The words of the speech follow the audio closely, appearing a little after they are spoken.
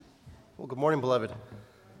Well, good morning, beloved.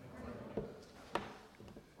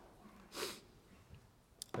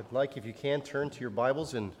 I'd like, if you can, turn to your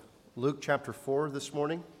Bibles in Luke chapter 4 this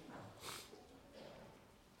morning.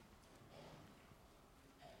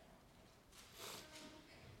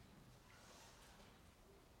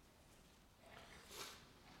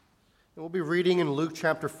 And we'll be reading in Luke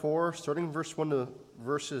chapter 4, starting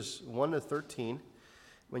verses 1 to 13.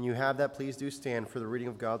 When you have that, please do stand for the reading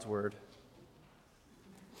of God's Word.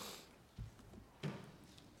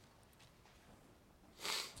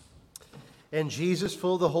 And Jesus,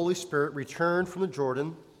 full of the Holy Spirit, returned from the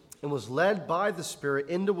Jordan and was led by the Spirit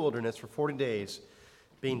into the wilderness for 40 days,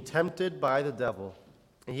 being tempted by the devil.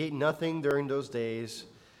 And he ate nothing during those days.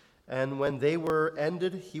 And when they were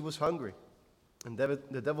ended, he was hungry. And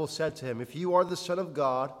the devil said to him, "If you are the Son of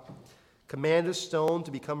God, command this stone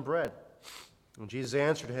to become bread." And Jesus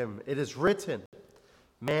answered him, "It is written,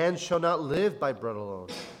 man shall not live by bread alone."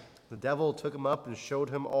 The devil took him up and showed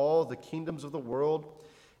him all the kingdoms of the world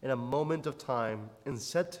in a moment of time, and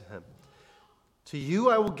said to him, "To you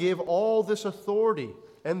I will give all this authority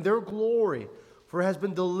and their glory, for it has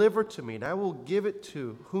been delivered to me, and I will give it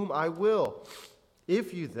to whom I will.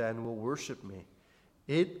 If you then will worship me,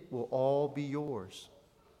 it will all be yours."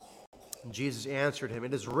 And Jesus answered him,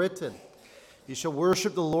 "It is written, you shall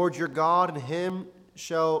worship the Lord your God, and him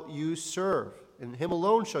shall you serve, and him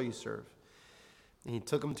alone shall you serve." And he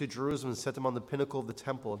took him to Jerusalem and set him on the pinnacle of the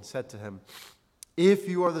temple, and said to him, "If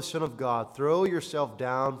you are the Son of God, throw yourself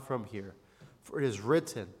down from here, for it is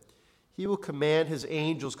written, he will command his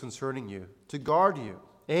angels concerning you to guard you,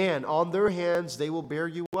 and on their hands they will bear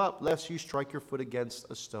you up, lest you strike your foot against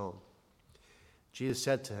a stone." Jesus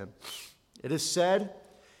said to him, "It is said,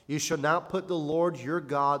 you shall not put the Lord your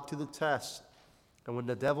God to the test." And when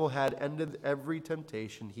the devil had ended every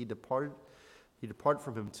temptation, he departed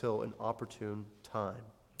from him till an opportune time.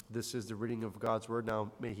 This is the reading of God's word.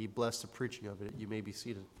 Now may he bless the preaching of it. You may be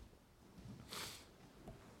seated.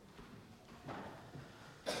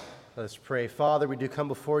 Let us pray. Father, we do come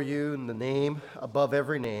before you in the name above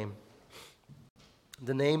every name,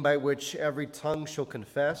 the name by which every tongue shall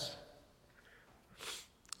confess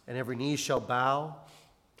and every knee shall bow,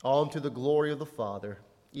 all unto the glory of the Father,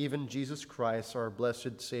 even Jesus Christ, our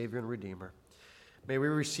blessed Savior and Redeemer. May we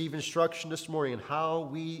receive instruction this morning on how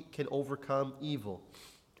we can overcome evil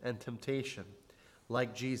and temptation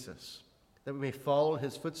like Jesus, that we may follow in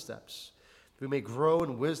his footsteps, that we may grow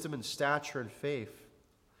in wisdom and stature and faith,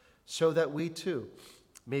 so that we too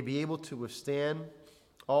may be able to withstand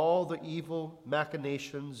all the evil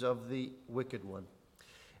machinations of the wicked one,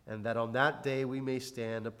 and that on that day we may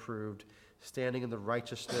stand approved, standing in the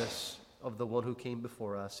righteousness of the one who came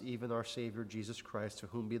before us, even our Savior Jesus Christ, to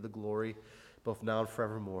whom be the glory both now and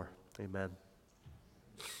forevermore. Amen.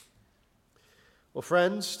 Well,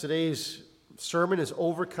 friends, today's sermon is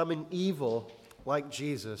overcoming evil like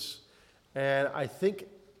Jesus. And I think it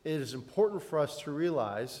is important for us to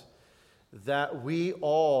realize that we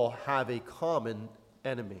all have a common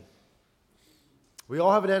enemy. We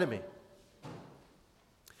all have an enemy.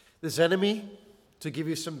 This enemy, to give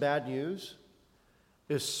you some bad news,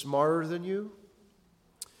 is smarter than you.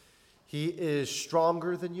 He is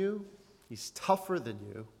stronger than you. He's tougher than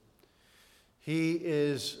you. He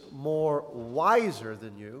is more wiser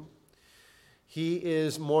than you. He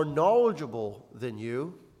is more knowledgeable than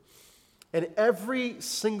you. And every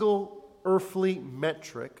single earthly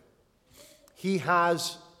metric, he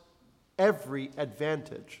has every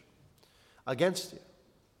advantage against you.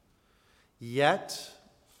 Yet,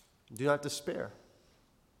 do not despair.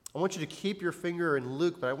 I want you to keep your finger in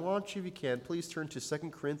Luke, but I want you, if you can, please turn to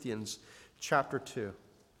 2 Corinthians chapter 2.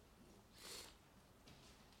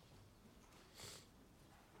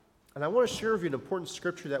 And I want to share with you an important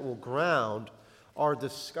scripture that will ground our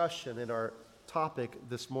discussion and our topic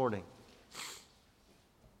this morning.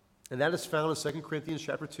 And that is found in 2 Corinthians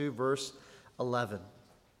chapter 2, verse 11.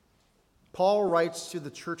 Paul writes to the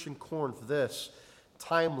church in Corinth this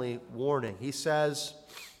timely warning. He says,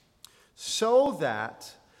 "So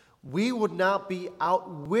that we would not be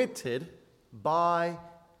outwitted by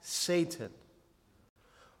Satan.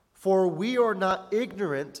 For we are not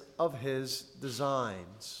ignorant of his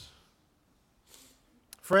designs."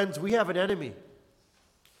 Friends, we have an enemy.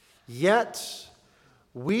 Yet,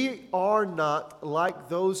 we are not like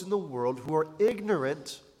those in the world who are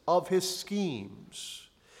ignorant of his schemes,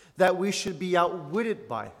 that we should be outwitted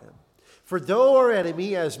by him. For though our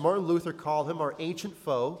enemy, as Martin Luther called him, our ancient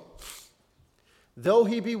foe, though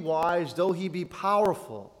he be wise, though he be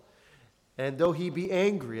powerful, and though he be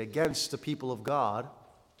angry against the people of God,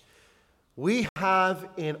 we have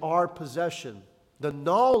in our possession the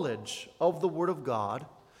knowledge of the Word of God,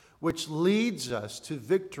 which leads us to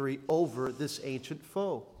victory over this ancient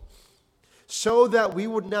foe, so that we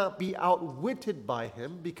would not be outwitted by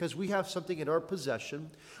him, because we have something in our possession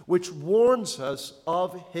which warns us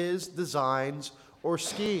of his designs or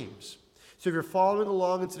schemes. So if you're following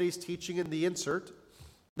along in today's teaching in the insert,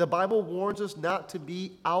 the Bible warns us not to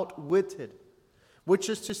be outwitted, which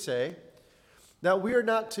is to say that we are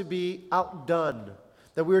not to be outdone,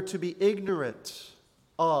 that we are to be ignorant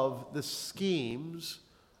of the schemes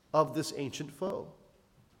of this ancient foe.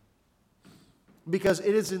 Because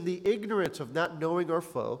it is in the ignorance of not knowing our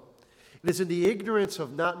foe, it is in the ignorance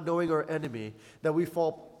of not knowing our enemy that we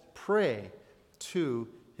fall prey to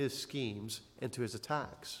his schemes and to his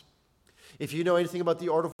attacks. If you know anything about the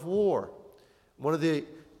art of war, one of the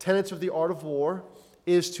tenets of the art of war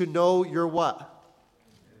is to know your what?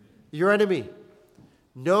 Your enemy.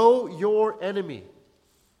 Know your enemy.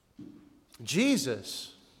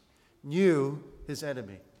 Jesus knew his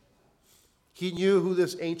enemy. He knew who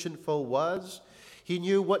this ancient foe was. He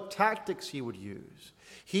knew what tactics he would use.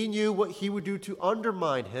 He knew what he would do to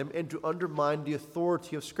undermine him and to undermine the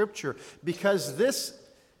authority of Scripture, because this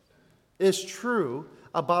is true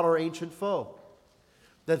about our ancient foe.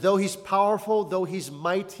 That though he's powerful, though he's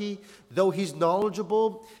mighty, though he's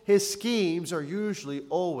knowledgeable, his schemes are usually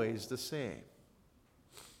always the same.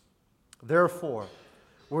 Therefore,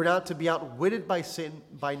 we're not to be outwitted by Satan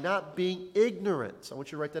by not being ignorant. I want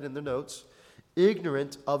you to write that in the notes.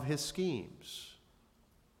 Ignorant of his schemes,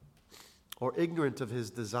 or ignorant of his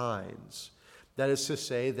designs. That is to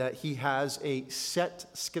say that he has a set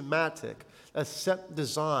schematic, a set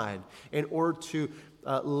design in order to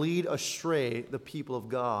lead astray the people of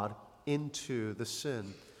God into the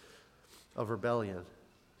sin of rebellion.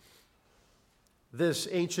 This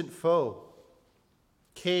ancient foe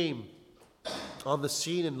came on the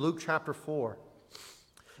scene in Luke chapter 4.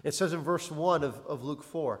 It says in verse 1 of Luke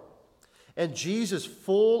 4, "And Jesus,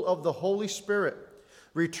 full of the Holy Spirit,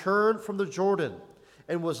 returned from the Jordan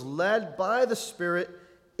and was led by the Spirit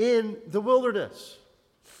in the wilderness."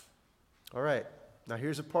 All right, now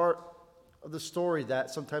here's a part of the story that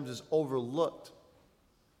sometimes is overlooked.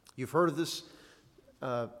 You've heard of this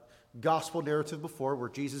gospel narrative before, where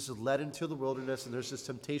Jesus is led into the wilderness and there's this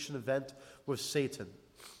temptation event with Satan.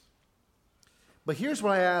 But here's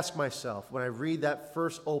what I ask myself when I read that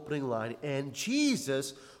first opening line, "And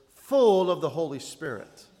Jesus, full of the Holy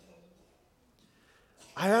Spirit."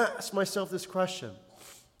 I ask myself this question: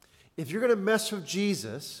 if you're going to mess with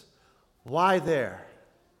Jesus, why there?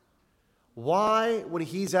 Why, when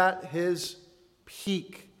he's at his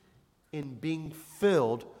peak in being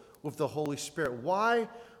filled with the Holy Spirit, why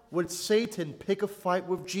would Satan pick a fight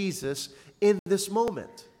with Jesus in this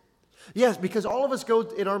moment? Yes, because all of us go,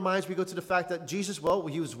 in our minds, we go to the fact that Jesus, well,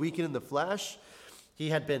 he was weakened in the flesh. He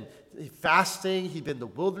had been fasting. He'd been in the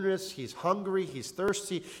wilderness. He's hungry. He's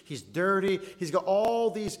thirsty. He's dirty. He's got all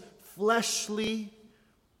these fleshly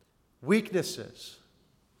weaknesses.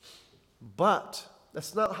 But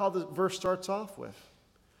that's not how the verse starts off with.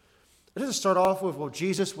 It doesn't start off with, well,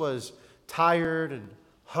 Jesus was tired and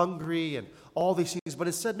hungry and all these things. But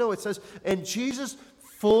it says, "And Jesus,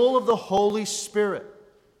 full of the Holy Spirit."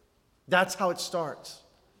 That's how it starts.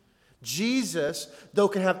 Jesus, though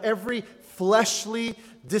can have every fleshly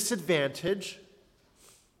disadvantage,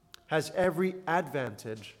 has every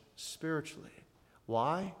advantage spiritually.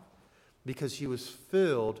 Why? Because he was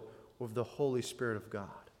filled with the Holy Spirit of God.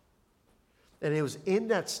 And it was in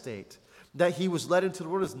that state that he was led into the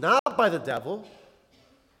wilderness, not by the devil,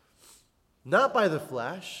 not by the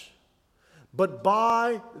flesh, but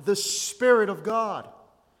by the Spirit of God.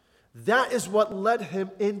 That is what led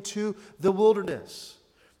him into the wilderness,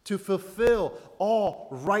 to fulfill all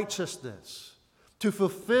righteousness, to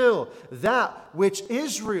fulfill that which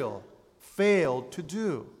Israel failed to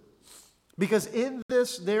do. Because in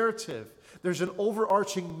this narrative, there's an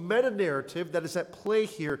overarching meta-narrative that is at play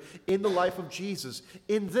here in the life of Jesus.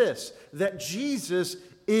 In this, that Jesus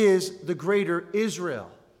is the greater Israel.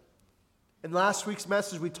 In last week's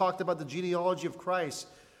message, we talked about the genealogy of Christ.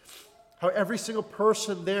 How every single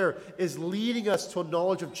person there is leading us to a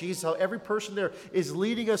knowledge of Jesus. How every person there is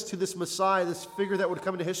leading us to this Messiah, this figure that would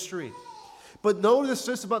come into history. But notice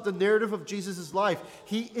this about the narrative of Jesus' life.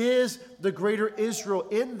 He is the greater Israel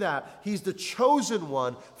in that he's the chosen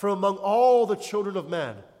one from among all the children of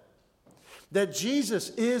men. That Jesus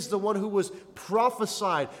is the one who was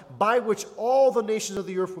prophesied, by which all the nations of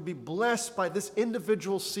the earth will be blessed by this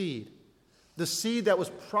individual seed. The seed that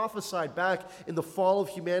was prophesied back in the fall of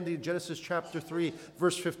humanity in Genesis chapter 3,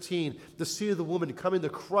 verse 15. The seed of the woman coming to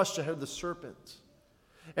crush the head of the serpent.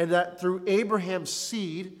 And that through Abraham's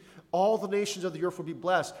seed, All the nations of the earth will be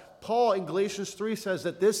blessed. Paul in Galatians 3 says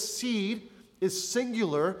that this seed is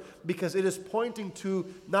singular because it is pointing to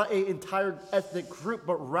not an entire ethnic group,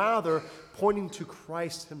 but rather pointing to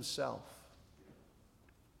Christ himself.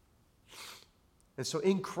 And so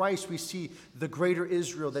in Christ we see the greater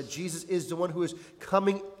Israel, that Jesus is the one who is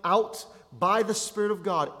coming out by the Spirit of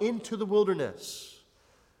God into the wilderness.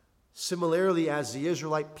 Similarly, as the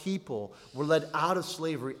Israelite people were led out of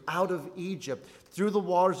slavery, out of Egypt, through the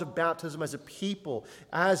waters of baptism as a people,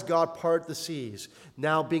 as God parted the seas,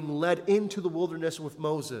 now being led into the wilderness with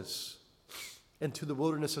Moses, into the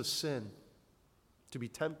wilderness of sin, to be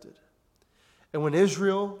tempted. And when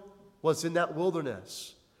Israel was in that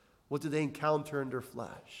wilderness, what did they encounter in their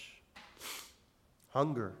flesh?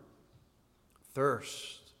 Hunger,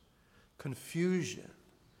 thirst, confusion,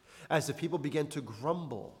 as the people began to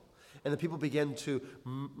grumble and the people began to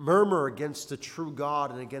murmur against the true God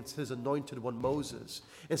and against his anointed one, Moses,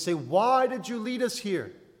 and say, "Why did you lead us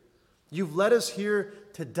here? You've led us here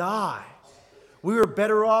to die. We were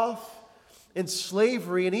better off in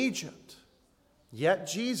slavery in Egypt." Yet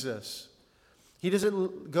Jesus, he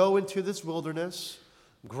doesn't go into this wilderness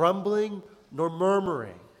grumbling nor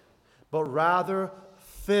murmuring, but rather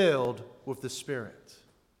filled with the Spirit.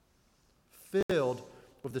 Filled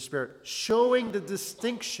with the Spirit, showing the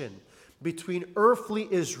distinction between earthly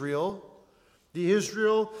Israel, the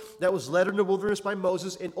Israel that was led in the wilderness by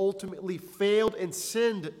Moses and ultimately failed and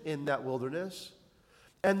sinned in that wilderness,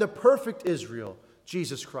 and the perfect Israel,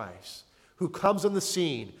 Jesus Christ, who comes on the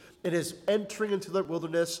scene and is entering into the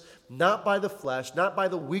wilderness not by the flesh, not by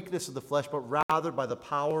the weakness of the flesh, but rather by the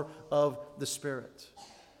power of the Spirit.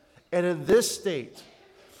 And in this state,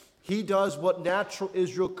 he does what natural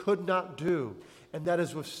Israel could not do, and that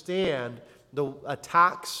is withstand the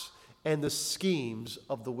attacks and the schemes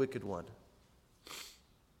of the wicked one.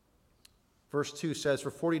 Verse 2 says, "For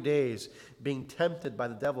 40 days being tempted by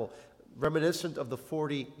the devil," reminiscent of the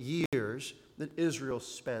 40 years that Israel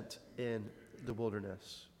spent in the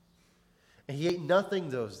wilderness. "And he ate nothing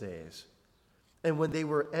those days. And when they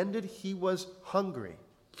were ended, he was hungry."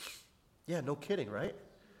 Yeah, no kidding, right?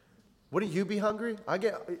 Wouldn't you be hungry?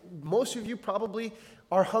 Most of you probably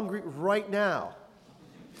are hungry right now.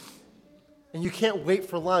 And you can't wait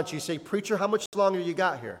for lunch. You say, "Preacher, how much longer you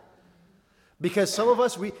got here?" Because some of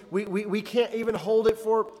us, we can't even hold it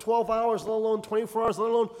for 12 hours, let alone 24 hours,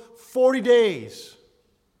 let alone 40 days.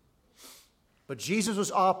 But Jesus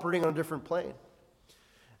was operating on a different plane.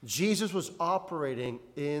 Jesus was operating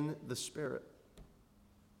in the Spirit.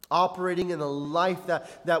 Operating in a life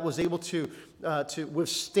that was able to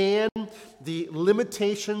withstand the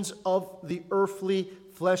limitations of the earthly,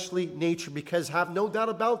 fleshly nature, because have no doubt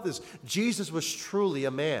about this, Jesus was truly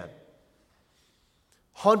a man.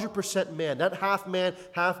 100% man, not half man,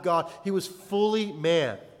 half God. He was fully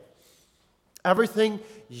man. Everything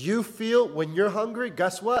you feel when you're hungry,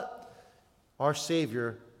 guess what? Our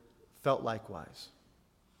Savior felt likewise.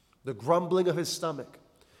 The grumbling of his stomach,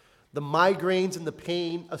 the migraines and the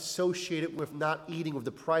pain associated with not eating, with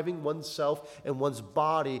depriving oneself and one's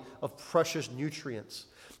body of precious nutrients.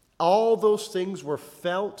 All those things were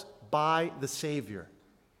felt by the Savior.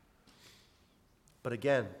 But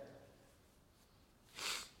again,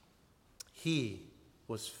 he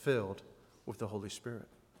was filled with the Holy Spirit.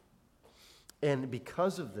 And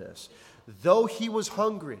because of this, though he was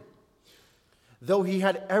hungry, though he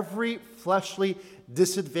had every fleshly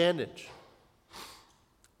disadvantage,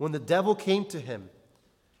 when the devil came to him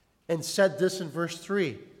and said this in verse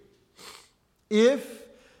 3, "If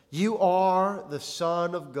you are the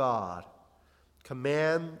Son of God,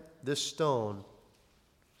 command this stone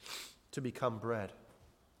to become bread."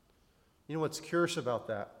 You know what's curious about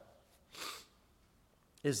that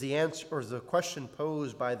is the answer, or the question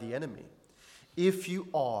posed by the enemy. If you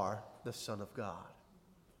are the Son of God.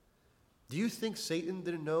 Do you think Satan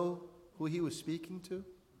didn't know who he was speaking to?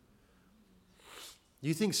 Do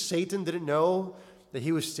you think Satan didn't know that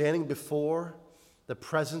he was standing before the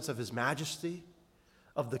presence of his majesty,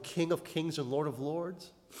 of the King of Kings and Lord of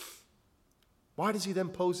Lords? Why does he then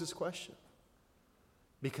pose this question?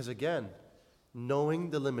 Because again,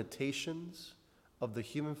 knowing the limitations of the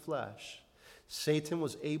human flesh, Satan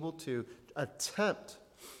was able to attempt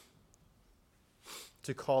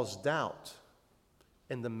to cause doubt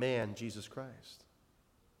in the man, Jesus Christ.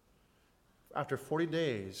 After 40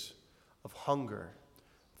 days of hunger,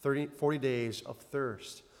 40 days of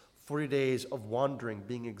thirst, 40 days of wandering,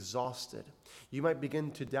 being exhausted, you might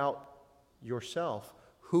begin to doubt yourself,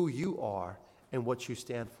 who you are and what you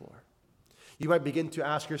stand for. You might begin to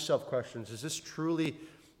ask yourself questions. Is this truly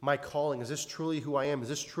my calling? Is this truly who I am? Is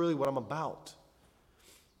this truly what I'm about?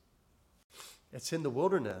 It's in the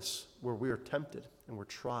wilderness where we are tempted and we're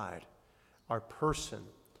tried. Our person,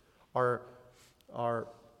 our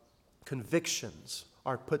convictions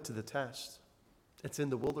are put to the test. It's in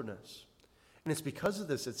the wilderness. And it's because of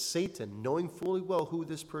this that Satan, knowing fully well who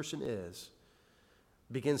this person is,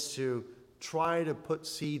 begins to try to put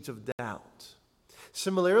seeds of doubt.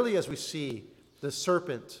 Similarly, as we see the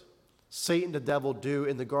serpent, Satan, the devil, do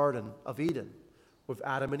in the Garden of Eden with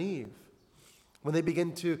Adam and Eve. When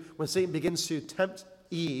Satan begins to tempt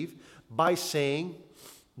Eve by saying,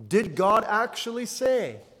 did God actually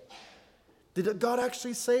say? Did God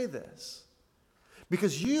actually say this?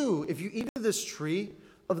 Because if you eat of this tree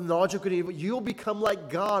of the knowledge of good and evil, you'll become like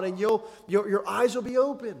God, and your eyes will be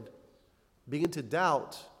opened. Begin to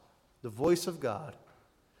doubt the voice of God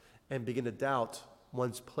and begin to doubt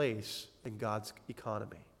one's place in God's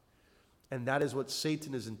economy. And that is what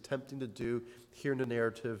Satan is attempting to do here in the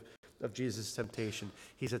narrative of Jesus' temptation.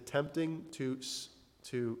 He's attempting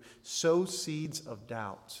to sow seeds of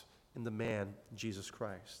doubt in the man, Jesus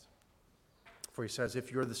Christ. For he says,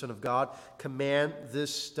 if you're the Son of God, command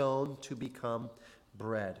this stone to become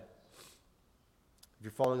bread. If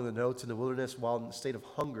you're following the notes, in the wilderness while in the state of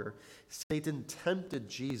hunger, Satan tempted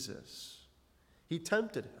Jesus. He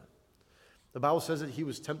tempted him. The Bible says that he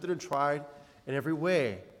was tempted and tried in every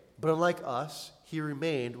way, but unlike us, he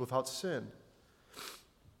remained without sin.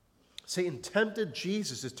 Satan tempted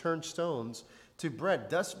Jesus to turn stones to bread,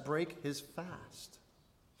 thus break his fast.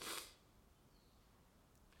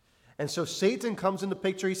 And so Satan comes in the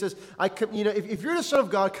picture. He says, if you're the Son of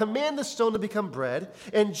God, command the stone to become bread.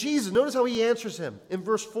 And Jesus, notice how he answers him in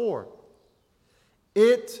verse 4.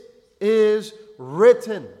 It is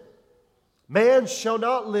written, man shall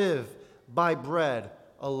not live by bread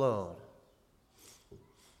alone.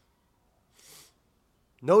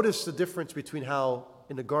 Notice the difference between how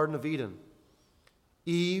in the Garden of Eden,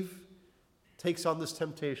 Eve takes on this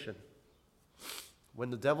temptation. When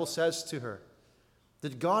the devil says to her,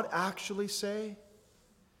 did God actually say?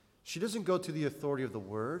 She doesn't go to the authority of the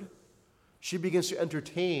word. She begins to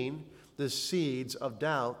entertain the seeds of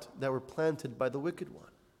doubt that were planted by the wicked one.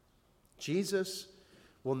 Jesus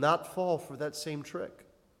will not fall for that same trick.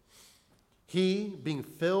 He, being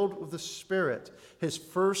filled with the Spirit, his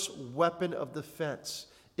first weapon of defense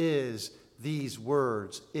is these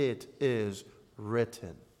words, it is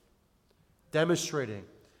written. Demonstrating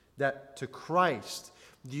that to Christ,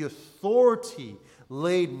 the authority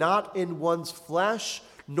laid not in one's flesh,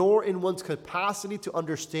 nor in one's capacity to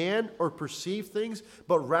understand or perceive things,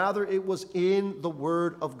 but rather it was in the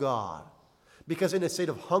Word of God. Because in a state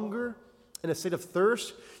of hunger, in a state of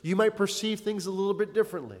thirst, you might perceive things a little bit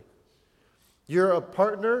differently. Your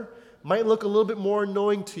partner might look a little bit more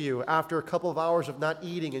annoying to you after a couple of hours of not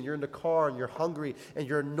eating, and you're in the car and you're hungry and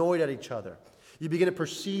you're annoyed at each other. You begin to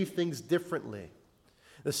perceive things differently.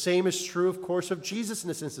 The same is true, of course, of Jesus in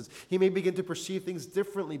this instance. He may begin to perceive things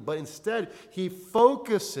differently, but instead he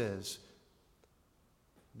focuses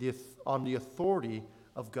on the authority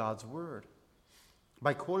of God's word.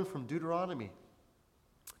 By quoting from Deuteronomy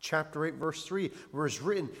chapter 8, verse 3, where it's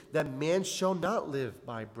written that man shall not live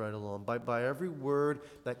by bread alone, but by every word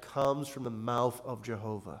that comes from the mouth of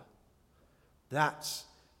Jehovah. That's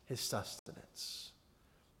his sustenance.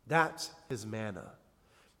 That's his manna.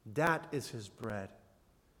 That is his bread,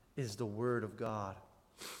 is the word of God.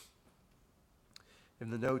 In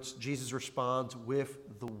the notes, Jesus responds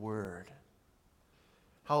with the word.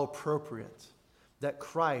 How appropriate that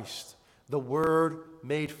Christ, the Word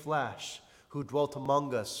made flesh, who dwelt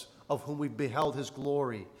among us, of whom we beheld his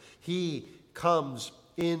glory, he comes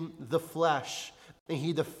in the flesh, and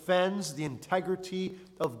he defends the integrity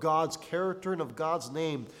of God's character and of God's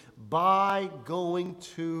name by going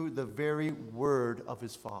to the very word of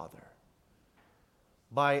his Father,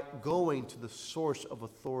 by going to the source of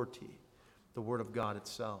authority, the Word of God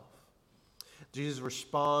itself. Jesus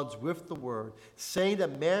responds with the word, saying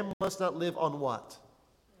that man must not live on what?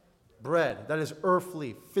 Bread. That is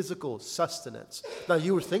earthly, physical sustenance. Now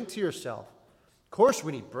you would think to yourself, of course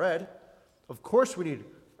we need bread. Of course we need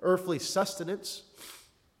earthly sustenance.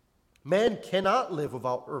 Man cannot live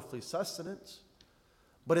without earthly sustenance.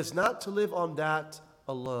 But it's not to live on that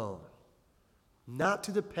alone. Not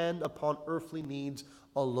to depend upon earthly needs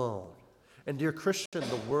alone. And dear Christian,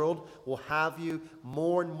 the world will have you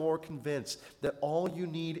more and more convinced that all you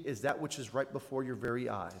need is that which is right before your very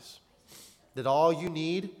eyes. That all you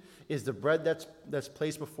need is the bread that's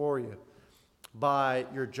placed before you by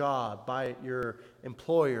your job, by your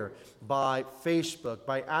employer, by Facebook,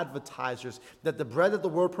 by advertisers. That the bread that the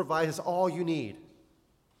world provides is all you need.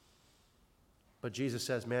 But Jesus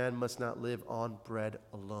says, man must not live on bread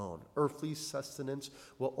alone. Earthly sustenance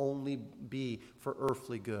will only be for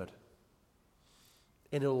earthly good.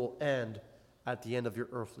 And it will end at the end of your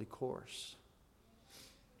earthly course.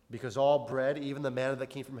 Because all bread, even the manna that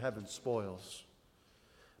came from heaven, spoils.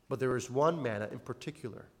 But there is one manna in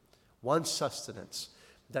particular, one sustenance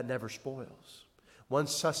that never spoils. One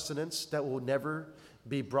sustenance that will never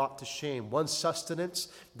be brought to shame. One sustenance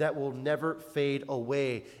that will never fade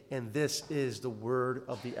away. And this is the word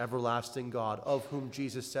of the everlasting God, of whom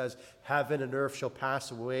Jesus says, heaven and earth shall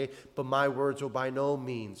pass away, but my words will by no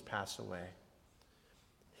means pass away.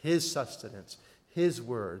 His sustenance, his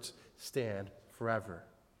words stand forever.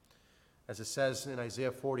 As it says in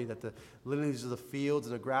Isaiah 40, that the lilies of the fields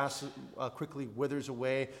and the grass quickly withers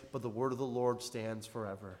away, but the word of the Lord stands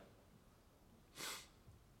forever.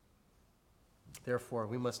 Therefore,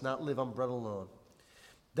 we must not live on bread alone,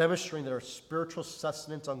 demonstrating that our spiritual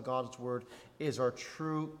sustenance on God's word is our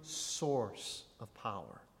true source of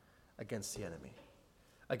power against the enemy.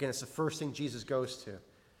 Again, it's the first thing Jesus goes to.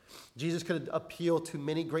 Jesus could appeal to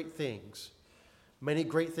many great things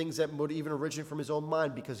that would even originate from his own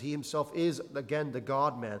mind, because he himself is, again, the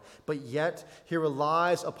God-man. But yet, he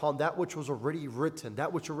relies upon that which was already written,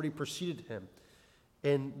 that which already preceded him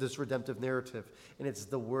in this redemptive narrative. And it's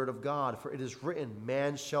the word of God. For it is written,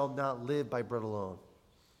 man shall not live by bread alone.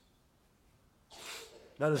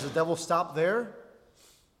 Now, does the devil stop there?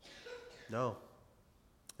 No.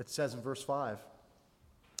 It says in verse 5,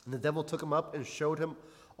 and the devil took him up and showed him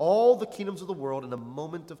all the kingdoms of the world in a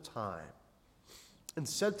moment of time, and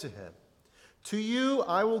said to him, to you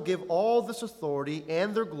I will give all this authority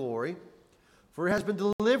and their glory, for it has been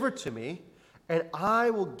delivered to me, and I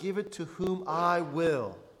will give it to whom I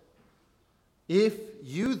will. If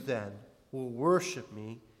you then will worship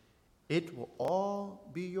me, it will all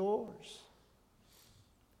be yours.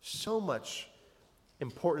 So much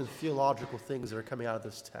important theological things that are coming out of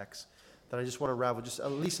this text that I just want to unravel just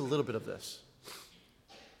at least a little bit of this.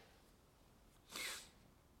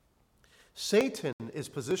 Satan is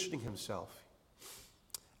positioning himself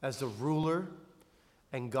as the ruler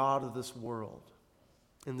and God of this world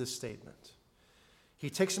in this statement. He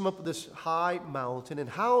takes him up this high mountain, and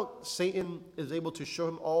how Satan is able to show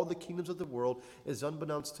him all the kingdoms of the world is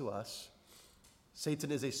unbeknownst to us.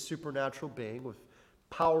 Satan is a supernatural being with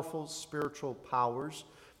powerful spiritual powers.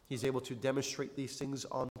 He's able to demonstrate these things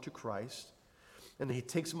unto Christ. And he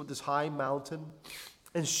takes him up this high mountain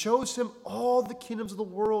and shows him all the kingdoms of the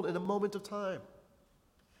world in a moment of time.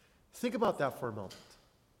 Think about that for a moment.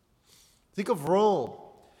 Think of Rome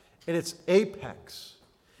in its apex,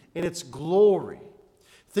 in its glory.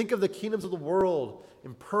 Think of the kingdoms of the world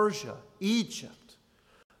in Persia, Egypt.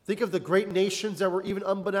 Think of the great nations that were even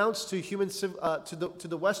unbeknownst to to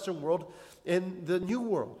the Western world in the New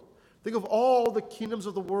World. Think of all the kingdoms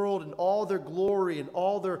of the world and all their glory and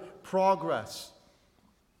all their progress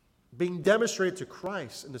being demonstrated to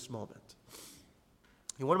Christ in this moment.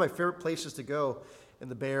 And one of my favorite places to go in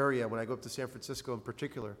the Bay Area, when I go up to San Francisco in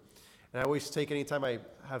particular, and I always take, anytime I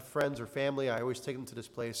have friends or family, I always take them to this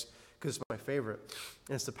place because it's my favorite,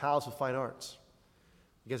 and it's the Palace of Fine Arts.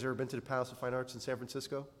 You guys ever been to the Palace of Fine Arts in San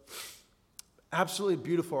Francisco? Absolutely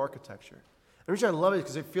beautiful architecture. And the reason I love it is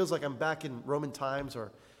because it feels like I'm back in Roman times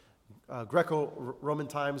or Greco-Roman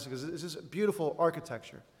times, because it's just beautiful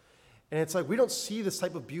architecture. And it's like we don't see this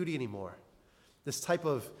type of beauty anymore, this type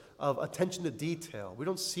of attention to detail. We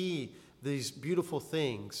don't see these beautiful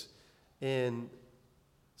things in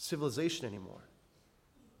civilization anymore.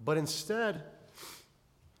 But instead,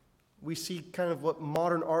 we see kind of what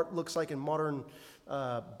modern art looks like in modern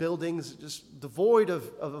buildings, just devoid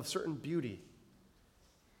of certain beauty.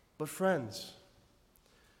 But friends,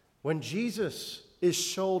 when Jesus is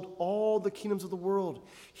showed all the kingdoms of the world,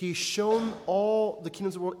 he's shown all the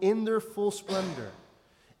kingdoms of the world in their full splendor,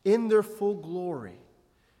 in their full glory.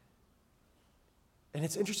 And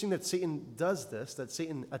it's interesting that Satan does this, that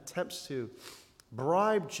Satan attempts to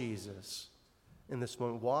bribe Jesus in this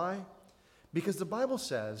moment. Why? Because the Bible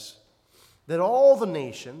says that all the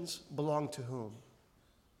nations belong to whom?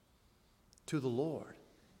 To the Lord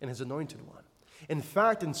and his anointed one. In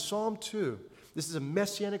fact, in Psalm 2, this is a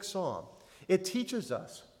messianic psalm, it teaches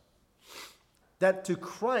us that to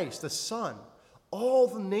Christ, the Son, all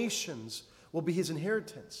the nations will be his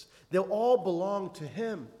inheritance. They'll all belong to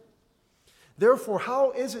him. Therefore,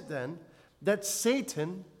 how is it then that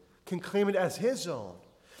Satan can claim it as his own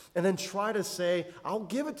and then try to say, I'll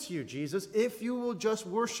give it to you, Jesus, if you will just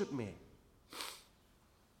worship me?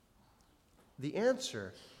 The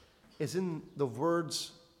answer is in the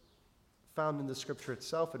words found in the scripture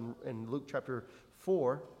itself in Luke chapter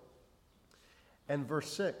 4 and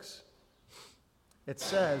verse 6. It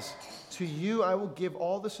says, "To you I will give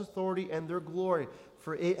all this authority and their glory,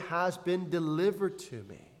 for it has been delivered to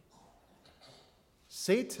me."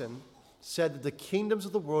 Satan said that the kingdoms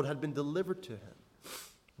of the world had been delivered to him.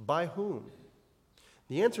 By whom?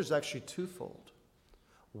 The answer is actually twofold.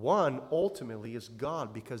 One, ultimately, is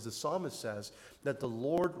God, because the psalmist says that the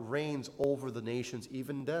Lord reigns over the nations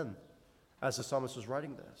even then, as the psalmist was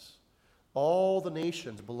writing this. All the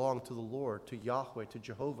nations belong to the Lord, to Yahweh, to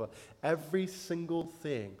Jehovah. Every single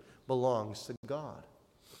thing belongs to God.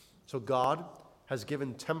 So God has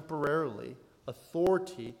given temporarily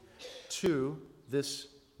authority to this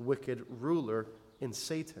wicked ruler in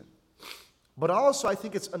Satan. But also, I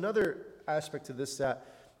think it's another aspect to this that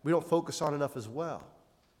we don't focus on enough as well.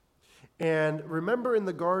 And remember, in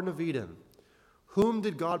the Garden of Eden, whom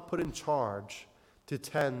did God put in charge to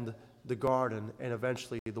tend the garden and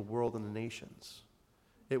eventually the world and the nations?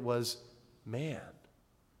 It was man.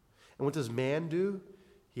 And what does man do?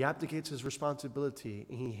 He abdicates his responsibility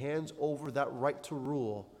and he hands over that right to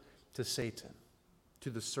rule to Satan, to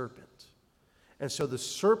the serpent. And so the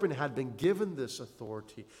serpent had been given this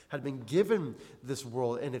authority, had been given this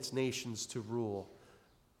world and its nations to rule.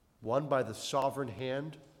 One, by the sovereign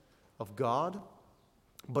hand of God,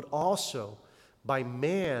 but also by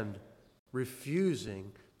man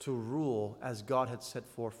refusing to rule as God had set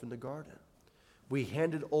forth in the garden. We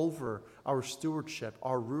handed over our stewardship,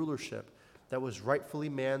 our rulership, that was rightfully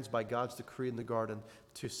man's by God's decree in the garden,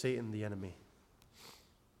 to Satan, the enemy.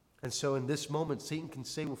 And so in this moment, Satan can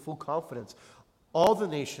say with full confidence, all the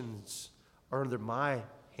nations are under my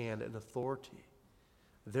hand and authority.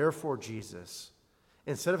 Therefore, Jesus,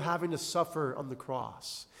 instead of having to suffer on the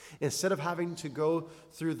cross, instead of having to go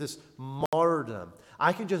through this martyrdom,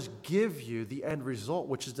 I can just give you the end result,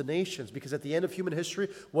 which is the nations. Because at the end of human history,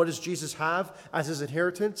 what does Jesus have as his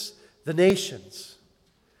inheritance? The nations.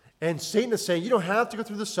 And Satan is saying, you don't have to go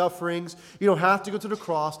through the sufferings. You don't have to go to the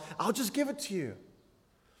cross. I'll just give it to you.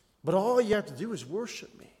 But all you have to do is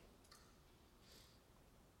worship me.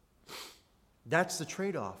 That's the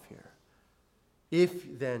trade-off here.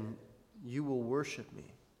 If then you will worship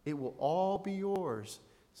me, it will all be yours,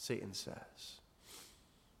 Satan says.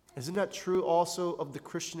 Isn't that true also of the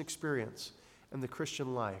Christian experience and the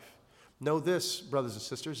Christian life? Know this, brothers and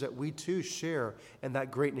sisters, that we too share in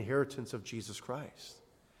that great inheritance of Jesus Christ.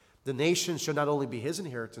 The nations shall not only be his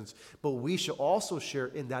inheritance, but we shall also share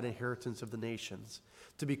in that inheritance of the nations,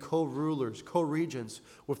 to be co-rulers, co-regents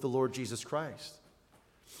with the Lord Jesus Christ.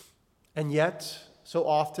 And yet, so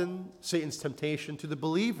often, Satan's temptation to the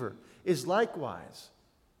believer is likewise,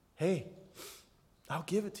 hey, I'll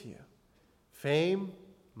give it to you. Fame,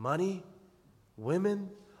 money, women,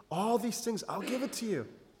 all these things, I'll give it to you.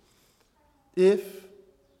 If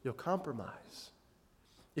you'll compromise.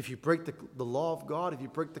 If you break the law of God, if you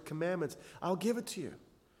break the commandments, I'll give it to you.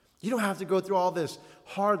 You don't have to go through all this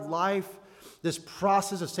hard life, this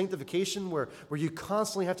process of sanctification where you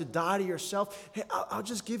constantly have to die to yourself. Hey, I'll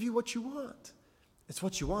just give you what you want. It's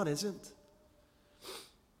what you want, isn't it?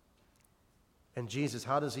 And Jesus,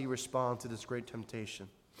 how does he respond to this great temptation?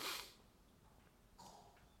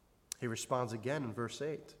 He responds again in verse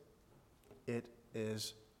 8. It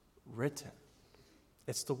is written.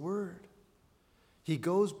 It's the Word. He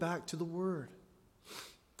goes back to the Word.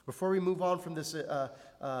 Before we move on from this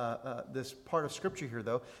this part of Scripture here,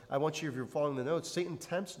 though, I want you, if you're following the notes, Satan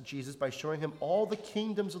tempts Jesus by showing him all the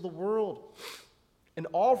kingdoms of the world and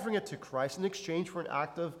offering it to Christ in exchange for an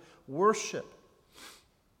act of worship.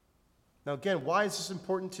 Now again, why is this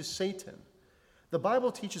important to Satan? The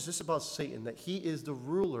Bible teaches this about Satan, that he is the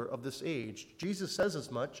ruler of this age. Jesus says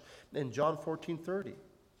as much in John 14:30.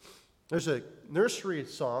 There's a nursery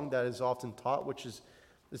song that is often taught, which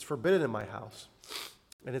is forbidden in my house.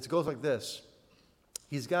 And it goes like this.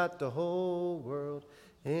 He's got the whole world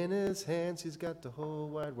in his hands. He's got the whole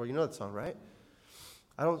wide world. You know that song, right?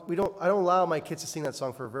 I don't allow my kids to sing that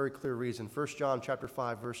song for a very clear reason. 1 John chapter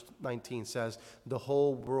 5, verse 19 says, the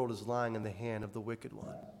whole world is lying in the hand of the wicked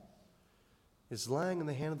one. Is lying in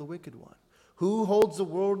the hand of the wicked one. Who holds the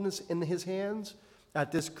world in his hands?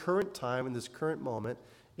 At this current time, in this current moment,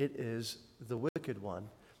 it is the wicked one,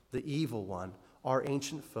 the evil one, our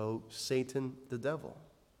ancient foe, Satan, the devil.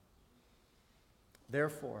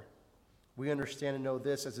 Therefore, we understand and know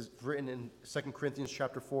this, as is written in 2 Corinthians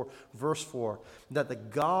chapter 4, verse 4, that the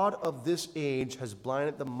God of this age has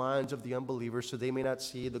blinded the minds of the unbelievers so they may not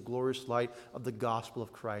see the glorious light of the gospel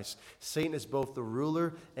of Christ. Satan is both the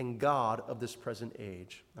ruler and God of this present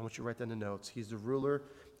age. I want you to write that in the notes. He's the ruler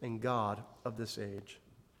and God of this age.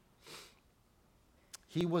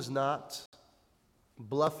 He was not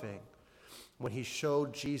bluffing when he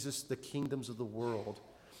showed Jesus the kingdoms of the world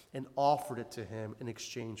and offered it to him in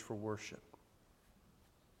exchange for worship.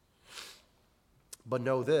 But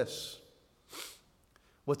know this.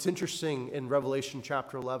 What's interesting in Revelation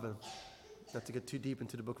chapter 11, not to get too deep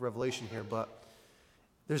into the book of Revelation here, but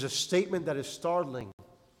there's a statement that is startling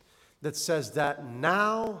that says that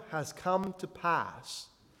now has come to pass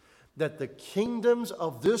that the kingdoms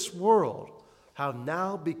of this world have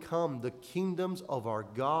now become the kingdoms of our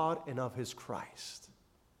God and of his Christ.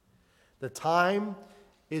 The time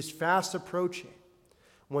is fast approaching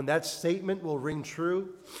when that statement will ring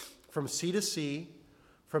true from sea to sea,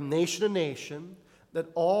 from nation to nation, that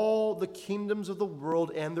all the kingdoms of the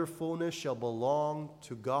world and their fullness shall belong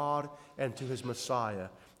to God and to his Messiah,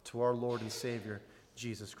 to our Lord and Savior,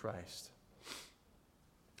 Jesus Christ.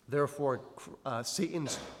 Therefore,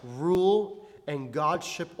 Satan's rule and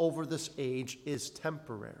godship over this age is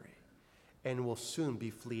temporary and will soon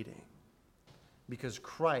be fleeting, because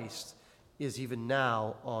Christ is even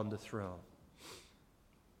now on the throne.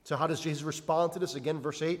 So how does Jesus respond to this? Again,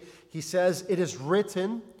 verse 8, he says, "It is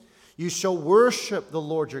written, you shall worship the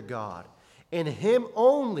Lord your God, and him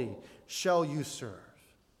only shall you serve."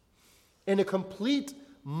 In a complete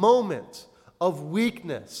moment of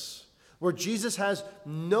weakness, where Jesus has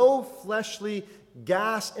no fleshly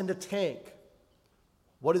gas in the tank,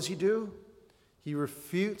 what does he do? He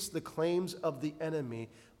refutes the claims of the enemy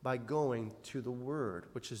by going to the Word,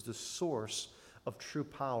 which is the source of true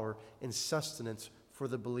power and sustenance for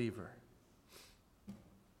the believer.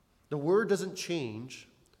 The Word doesn't change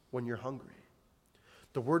when you're hungry.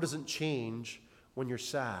 The Word doesn't change when you're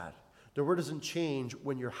sad. The Word doesn't change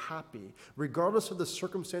when you're happy. Regardless of the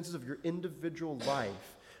circumstances of your individual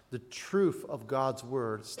life, the truth of God's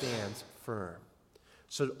Word stands firm.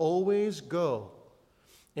 So always go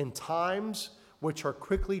in times which are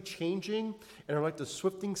quickly changing and are like the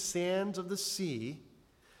swifting sands of the sea.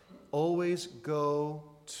 Always go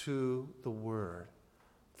to the Word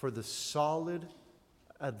for the solid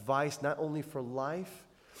advice, not only for life,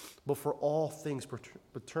 but for all things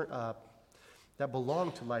that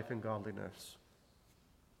belong to life and godliness.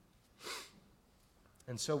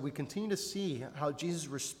 And so we continue to see how Jesus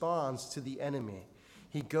responds to the enemy.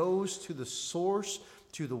 He goes to the source,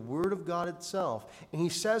 to the Word of God itself, and he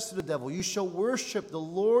says to the devil, "You shall worship the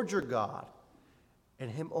Lord your God, and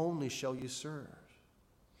him only shall you serve."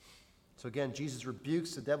 So again, Jesus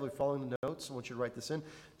rebukes the devil. If you're following the notes, I want you to write this in.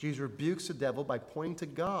 Jesus rebukes the devil by pointing to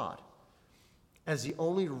God as the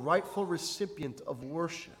only rightful recipient of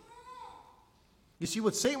worship. You see,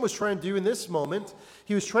 what Satan was trying to do in this moment,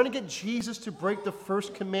 he was trying to get Jesus to break the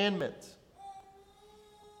first commandment,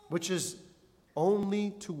 which is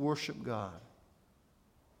only to worship God.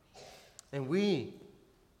 And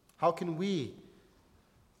how can we,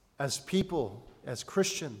 as people, as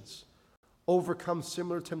Christians, overcome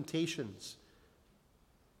similar temptations?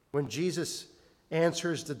 When Jesus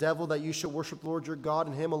answers the devil that you shall worship the Lord your God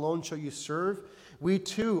and him alone shall you serve, we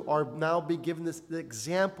too are now be given this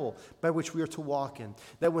example by which we are to walk in.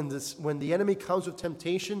 That when the enemy comes with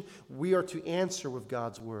temptation, we are to answer with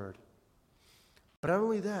God's word. But not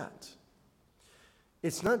only that,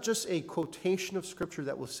 it's not just a quotation of Scripture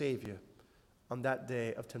that will save you on that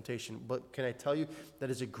day of temptation, but can I tell you that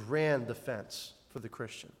is a grand defense for the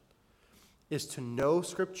Christian, is to know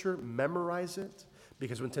Scripture, memorize it,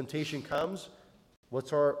 because when temptation comes,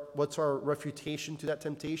 what's our refutation to that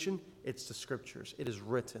temptation? It's the Scriptures. It is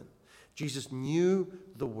written. Jesus knew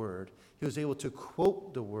the Word. He was able to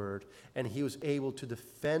quote the Word, and he was able to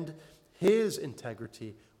defend his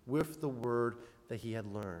integrity with the Word that he had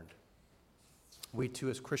learned. We too,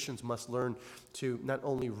 as Christians, must learn to not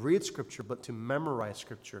only read Scripture, but to memorize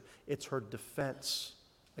Scripture. It's her defense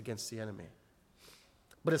against the enemy.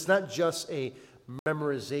 But it's not just a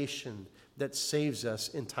memorization that saves us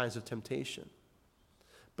in times of temptation,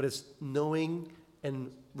 but it's knowing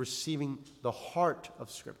and receiving the heart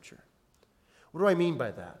of Scripture. What do I mean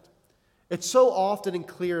by that? It's so often and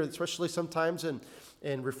clear, especially sometimes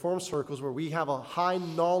in Reformed circles, where we have a high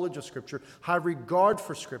knowledge of Scripture, high regard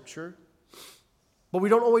for Scripture, but we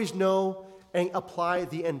don't always know and apply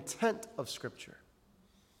the intent of Scripture.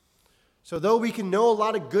 So though we can know a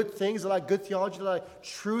lot of good things, a lot of good theology, a lot of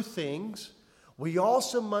true things, we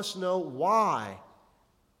also must know why.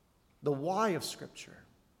 The why of Scripture.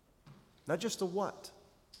 Not just the what.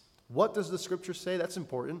 What does the Scripture say? That's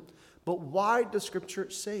important. But why does Scripture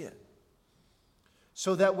say it?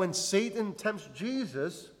 So that when Satan tempts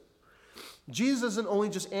Jesus, Jesus doesn't only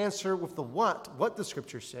just answer with the what does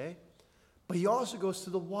Scripture say, but he also goes to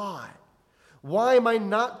the why. Why am I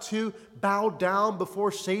not to bow down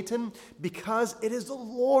before Satan? Because it is the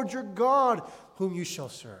Lord your God whom you shall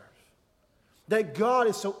serve. That God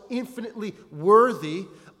is so infinitely worthy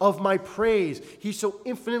of my praise. He's so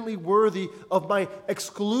infinitely worthy of my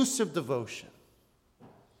exclusive devotion.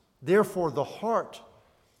 Therefore, the heart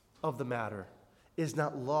of the matter is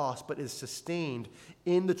not lost, but is sustained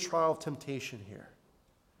in the trial of temptation here.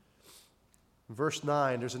 In verse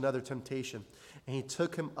 9, there's another temptation. And he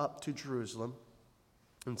took him up to Jerusalem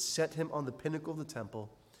and set him on the pinnacle of the temple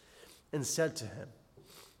and said to him,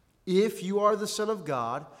 "If you are the Son of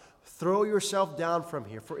God, throw yourself down from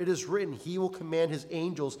here, for it is written, he will command his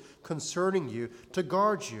angels concerning you to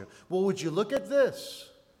guard you." Well, would you look at this?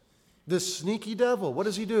 This sneaky devil, what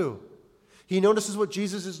does he do? He notices what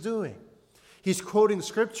Jesus is doing. He's quoting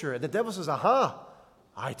Scripture, and the devil says, "Aha,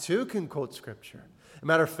 I too can quote Scripture." As a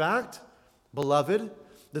matter of fact, beloved,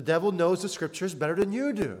 the devil knows the Scriptures better than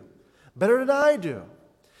you do, better than I do.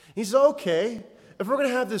 He says, "Okay, if we're going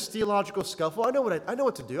to have this theological scuffle, I know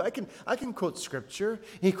what to do. I can quote Scripture."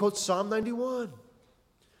 He quotes Psalm 91,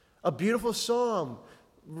 a beautiful psalm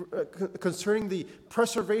concerning the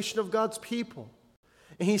preservation of God's people.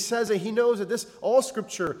 And he says that he knows that all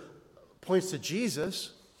Scripture points to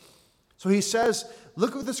Jesus. So he says,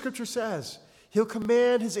 look what the Scripture says. He'll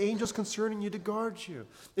command his angels concerning you to guard you.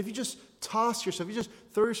 If you just toss yourself, you just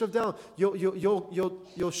throw yourself down,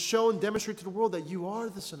 you'll show and demonstrate to the world that you are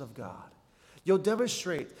the Son of God. You'll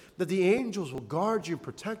demonstrate that the angels will guard you and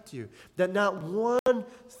protect you, that not one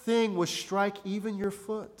thing will strike even your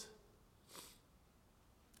foot.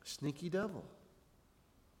 Sneaky devil.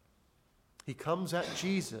 He comes at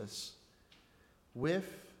Jesus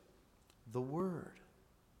with the Word.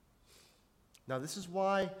 Now, this is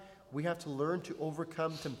why we have to learn to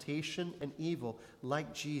overcome temptation and evil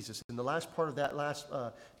like Jesus. And the last part of that last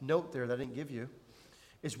note there that I didn't give you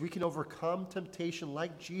is we can overcome temptation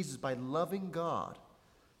like Jesus by loving God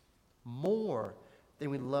more than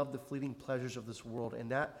we love the fleeting pleasures of this world. And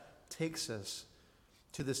that takes us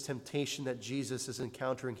to this temptation that Jesus is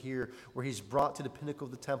encountering here, where he's brought to the pinnacle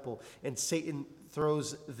of the temple, and Satan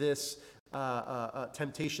throws this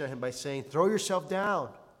temptation at him by saying, "Throw yourself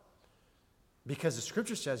down, because the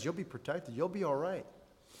Scripture says you'll be protected, you'll be all right.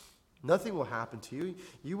 Nothing will happen to you.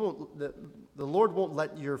 You won't. The Lord won't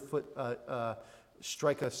let your foot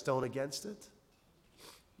strike a stone against it.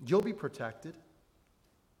 You'll be protected."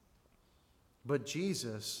 But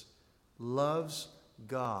Jesus loves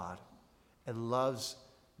God and loves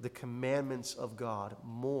the commandments of God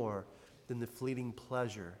more than the fleeting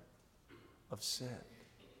pleasure of sin,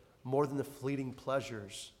 more than the fleeting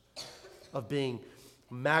pleasures of being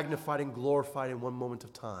magnified and glorified in one moment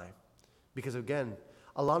of time. Because again,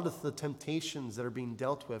 a lot of the temptations that are being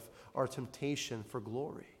dealt with are temptation for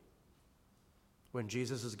glory. When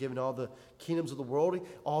Jesus is given all the kingdoms of the world,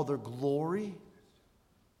 all their glory,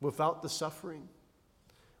 without the suffering.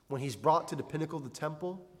 When he's brought to the pinnacle of the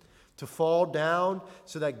temple, to fall down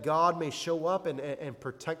so that God may show up and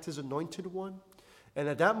protect his anointed one. And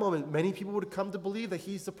at that moment, many people would come to believe that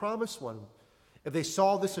he's the promised one. If they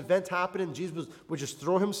saw this event happen and Jesus would just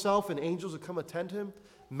throw himself and angels would come attend him,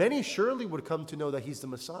 many surely would come to know that he's the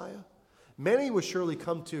Messiah. Many would surely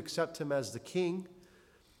come to accept him as the king.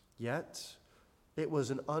 Yet, it was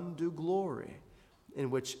an undue glory in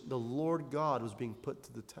which the Lord God was being put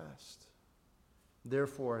to the test.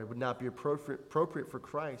 Therefore, it would not be appropriate for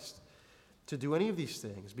Christ to do any of these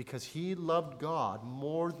things, because he loved God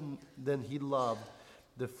more than he loved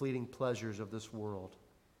the fleeting pleasures of this world.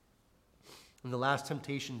 In the last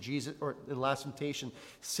temptation,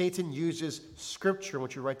 Satan uses Scripture. I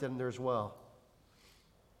want you to write that in there as well.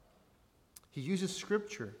 He uses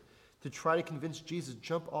Scripture to try to convince Jesus to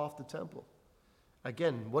jump off the temple.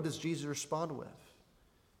 Again, what does Jesus respond with?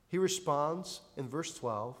 He responds in verse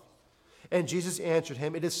 12, "And Jesus answered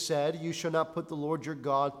him, 'It is said, you shall not put the Lord your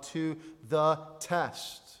God to the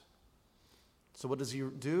test.'" So what does he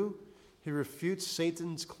do? He refutes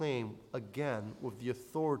Satan's claim again with the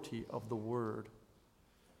authority of the Word.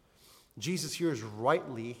 Jesus here is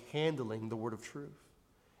rightly handling the Word of truth.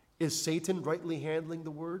 Is Satan rightly handling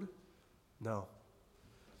the Word? No.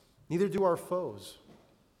 Neither do our foes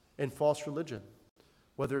in false religion,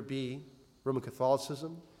 whether it be Roman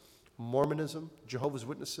Catholicism, Mormonism, Jehovah's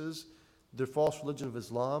Witnesses, the false religion of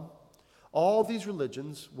Islam. All these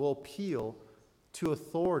religions will appeal to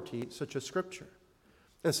authority such as Scripture.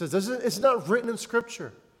 And it says, it's not written in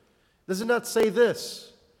Scripture. Does it not say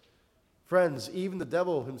this? Friends, even the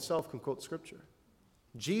devil himself can quote Scripture.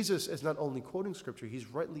 Jesus is not only quoting Scripture, he's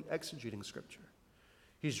rightly exegeting Scripture.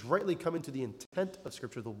 He's rightly coming to the intent of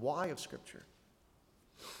Scripture, the why of Scripture.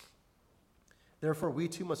 Therefore, we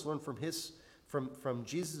too must learn from from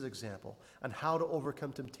Jesus' example on how to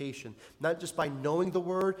overcome temptation, not just by knowing the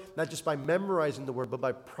Word, not just by memorizing the Word, but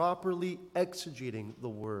by properly exegeting the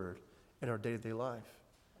Word in our day-to-day life.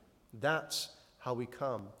 That's how we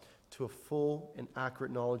come to a full and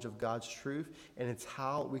accurate knowledge of God's truth, and it's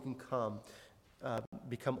how we can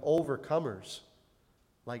become overcomers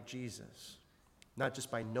like Jesus. Not just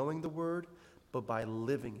by knowing the Word, but by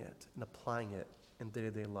living it and applying it in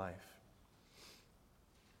day-to-day life.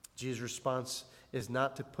 Jesus' response is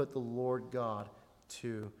not to put the Lord God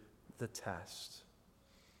to the test.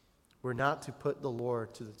 We're not to put the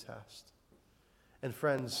Lord to the test. And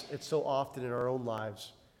friends, it's so often in our own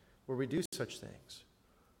lives where we do such things,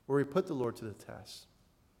 where we put the Lord to the test.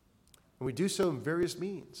 And we do so in various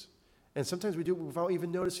means. And sometimes we do it without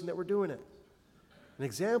even noticing that we're doing it. An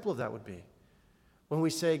example of that would be when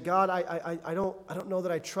we say, God, I don't know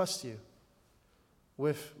that I trust you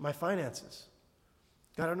with my finances.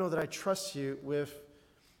 God, I don't know that I trust you with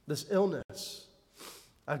this illness.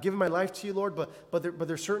 I've given my life to you, Lord, but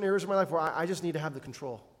there's certain areas of my life where I just need to have the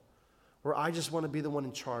control, where I just want to be the one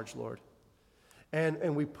in charge, Lord.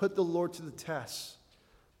 And we put the Lord to the test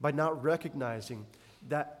by not recognizing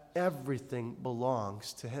that everything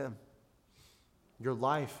belongs to Him. Your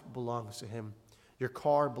life belongs to Him. Your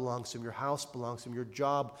car belongs to Him. Your house belongs to Him. Your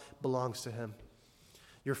job belongs to Him.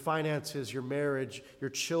 Your finances, your marriage,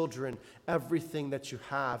 your children, everything that you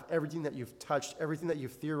have, everything that you've touched, everything that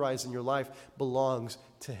you've theorized in your life belongs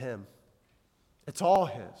to Him. It's all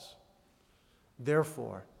His.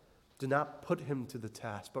 Therefore, do not put Him to the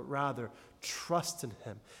task, but rather trust in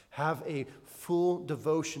Him. Have a full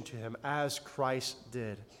devotion to Him as Christ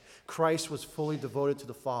did. Christ was fully devoted to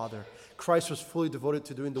the Father. Christ was fully devoted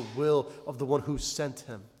to doing the will of the one who sent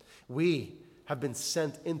Him. We have been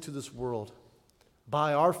sent into this world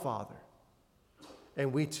by our Father.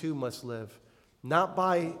 And we too must live, not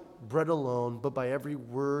by bread alone, but by every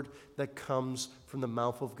word that comes from the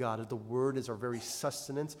mouth of God. The Word is our very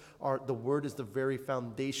sustenance. The Word is the very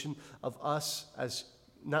foundation of us as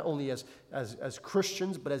not only as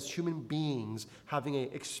Christians, but as human beings having an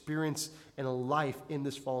experience and a life in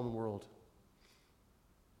this fallen world.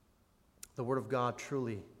 The Word of God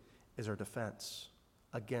truly is our defense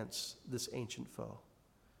against this ancient foe.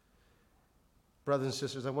 Brothers and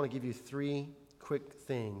sisters, I want to give you 3 quick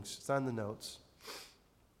things. It's on the notes.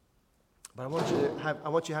 But I want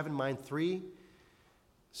you to have in mind 3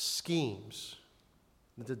 schemes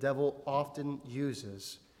that the devil often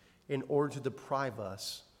uses in order to deprive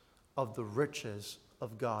us of the riches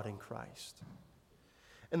of God in Christ.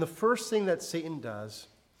 And the first thing that Satan does,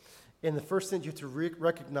 and the first thing you have to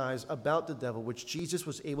recognize about the devil, which Jesus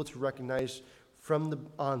was able to recognize from the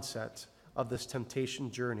onset of this temptation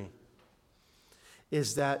journey,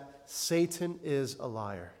 is that Satan is a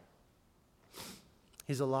liar.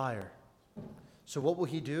 He's a liar. So what will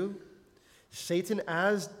he do? Satan,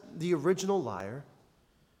 as the original liar,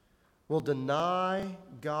 will deny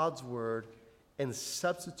God's word and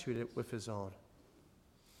substitute it with his own.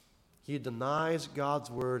 He denies God's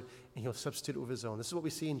word and he'll substitute it with his own. This is what we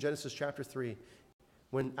see in Genesis chapter 3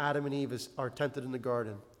 when Adam and Eve are tempted in the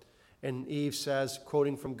garden. And Eve says,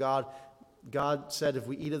 quoting from God, God said, if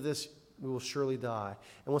we eat of this, we will surely die.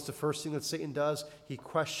 And what's the first thing that Satan does? He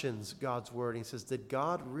questions God's word. He says, did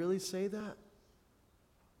God really say that?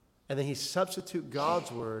 And then he substitutes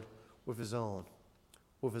God's word with his own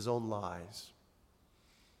lies.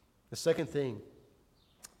 The second thing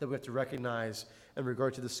that we have to recognize in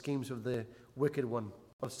regard to the schemes of the wicked one,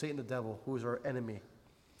 of Satan the devil, who is our enemy,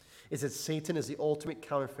 is that Satan is the ultimate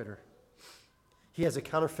counterfeiter. He has a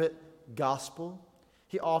counterfeit gospel.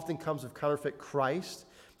 He often comes with counterfeit Christ.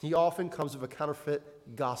 He often comes with a counterfeit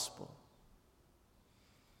gospel.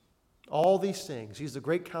 All these things, he's the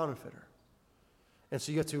great counterfeiter. And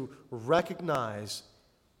so you have to recognize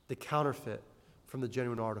the counterfeit from the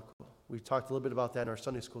genuine article. We talked a little bit about that in our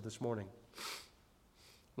Sunday school this morning.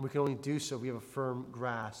 And we can only do so if we have a firm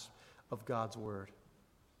grasp of God's word.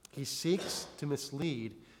 He seeks to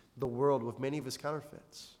mislead the world with many of his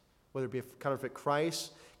counterfeits, whether it be a counterfeit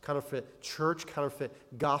Christ, counterfeit church,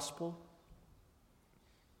 counterfeit gospel.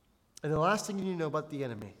 And the last thing you need to know about the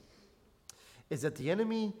enemy is that the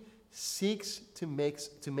enemy seeks to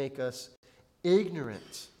make us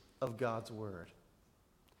ignorant of God's word.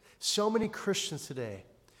 So many Christians today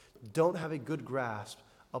don't have a good grasp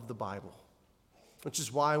of the Bible, which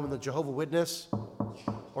is why when the Jehovah's Witness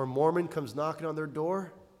or Mormon comes knocking on their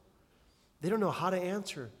door, they don't know how to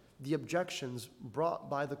answer the objections brought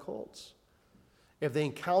by the cults. If they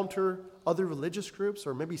encounter other religious groups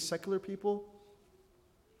or maybe secular people,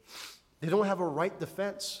 they don't have a right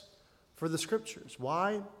defense for the scriptures.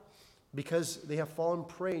 Why? because they have fallen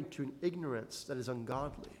prey to an ignorance that is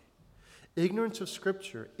ungodly. Ignorance of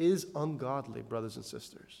Scripture is ungodly, brothers and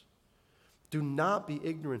sisters. Do not be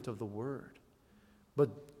ignorant of the Word,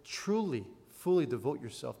 but truly, fully devote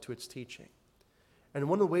yourself to its teaching. And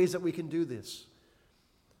one of the ways that we can do this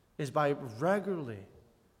is by regularly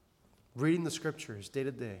reading the Scriptures day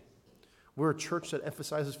to day. We're a church that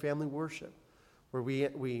emphasizes family worship, where we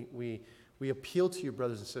appeal to you,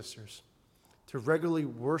 brothers and sisters, to regularly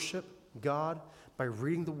worship God by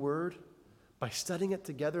reading the Word, by studying it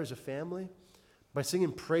together as a family, by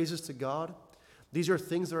singing praises to God. These are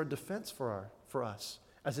things that are a defense for us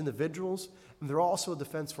as individuals, and they're also a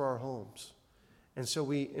defense for our homes. And so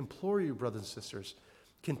we implore you, brothers and sisters,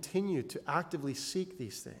 continue to actively seek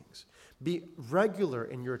these things. Be regular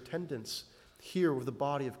in your attendance here with the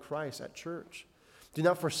body of Christ at church. Do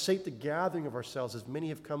not forsake the gathering of ourselves, as many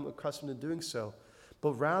have come accustomed to doing so,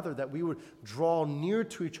 but rather that we would draw near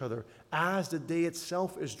to each other as the day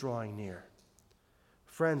itself is drawing near.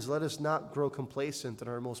 Friends, let us not grow complacent in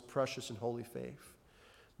our most precious and holy faith,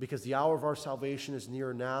 because the hour of our salvation is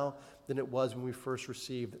nearer now than it was when we first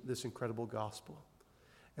received this incredible gospel.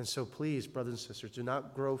 And so please, brothers and sisters, do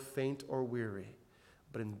not grow faint or weary,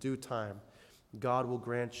 but in due time, God will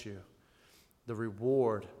grant you the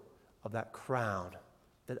reward of that crown,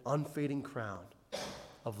 that unfading crown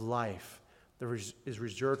of life that is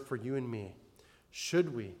reserved for you and me,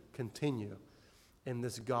 should we continue in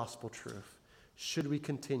this gospel truth, should we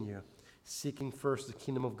continue seeking first the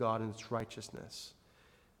kingdom of God and its righteousness,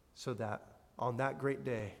 so that on that great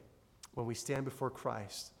day, when we stand before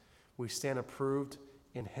Christ, we stand approved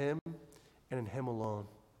in Him and in Him alone.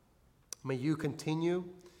 May you continue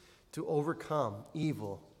to overcome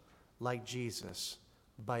evil like Jesus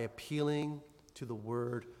by appealing to the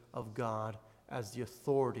Word of God as the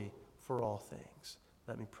authority for all things.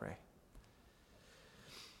 Let me pray.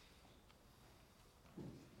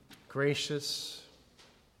 Gracious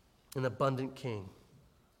and abundant King,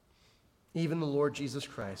 even the Lord Jesus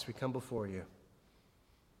Christ, we come before you,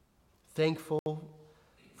 thankful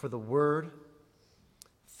for the Word,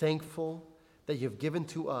 thankful that you have given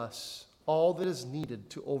to us all that is needed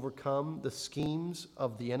to overcome the schemes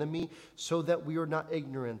of the enemy, so that we are not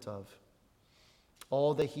ignorant of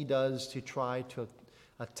all that he does to try to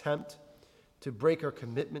attempt to break our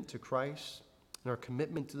commitment to Christ and our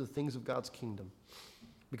commitment to the things of God's kingdom.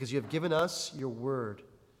 Because you have given us your word,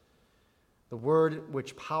 the word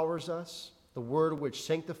which powers us, the word which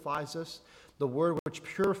sanctifies us, the word which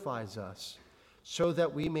purifies us, so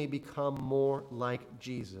that we may become more like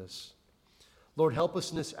Jesus. Lord, help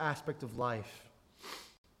us in this aspect of life.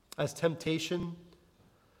 As temptation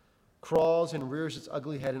crawls and rears its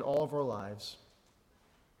ugly head in all of our lives,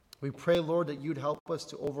 we pray, Lord, that you'd help us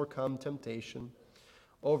to overcome temptation,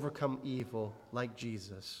 overcome evil like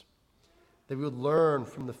Jesus. That we would learn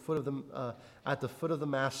from the foot of at the foot of the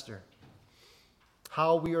Master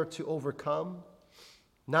how we are to overcome,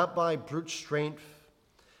 not by brute strength,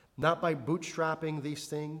 not by bootstrapping these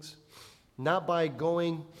things, not by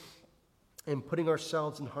going and putting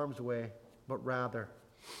ourselves in harm's way, but rather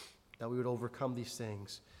that we would overcome these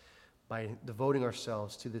things by devoting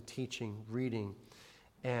ourselves to the teaching, reading,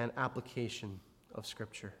 and application of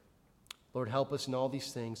Scripture. Lord, help us in all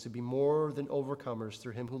these things to be more than overcomers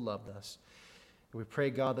through him who loved us. And we pray,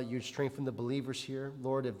 God, that you'd strengthen the believers here.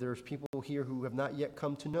 Lord, if there's people here who have not yet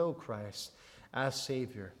come to know Christ as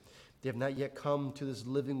Savior, they have not yet come to this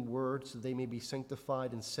living word so they may be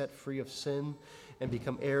sanctified and set free of sin and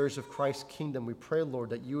become heirs of Christ's kingdom. We pray, Lord,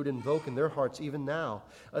 that you would invoke in their hearts even now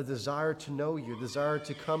a desire to know you, a desire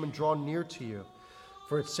to come and draw near to you.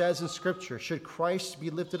 For it says in Scripture, should Christ be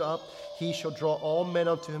lifted up, he shall draw all men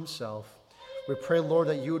unto himself. We pray, Lord,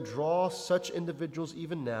 that you would draw such individuals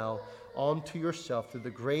even now onto yourself through the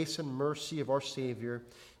grace and mercy of our Savior,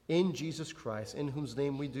 in Jesus Christ, in whose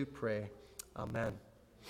name we do pray. Amen.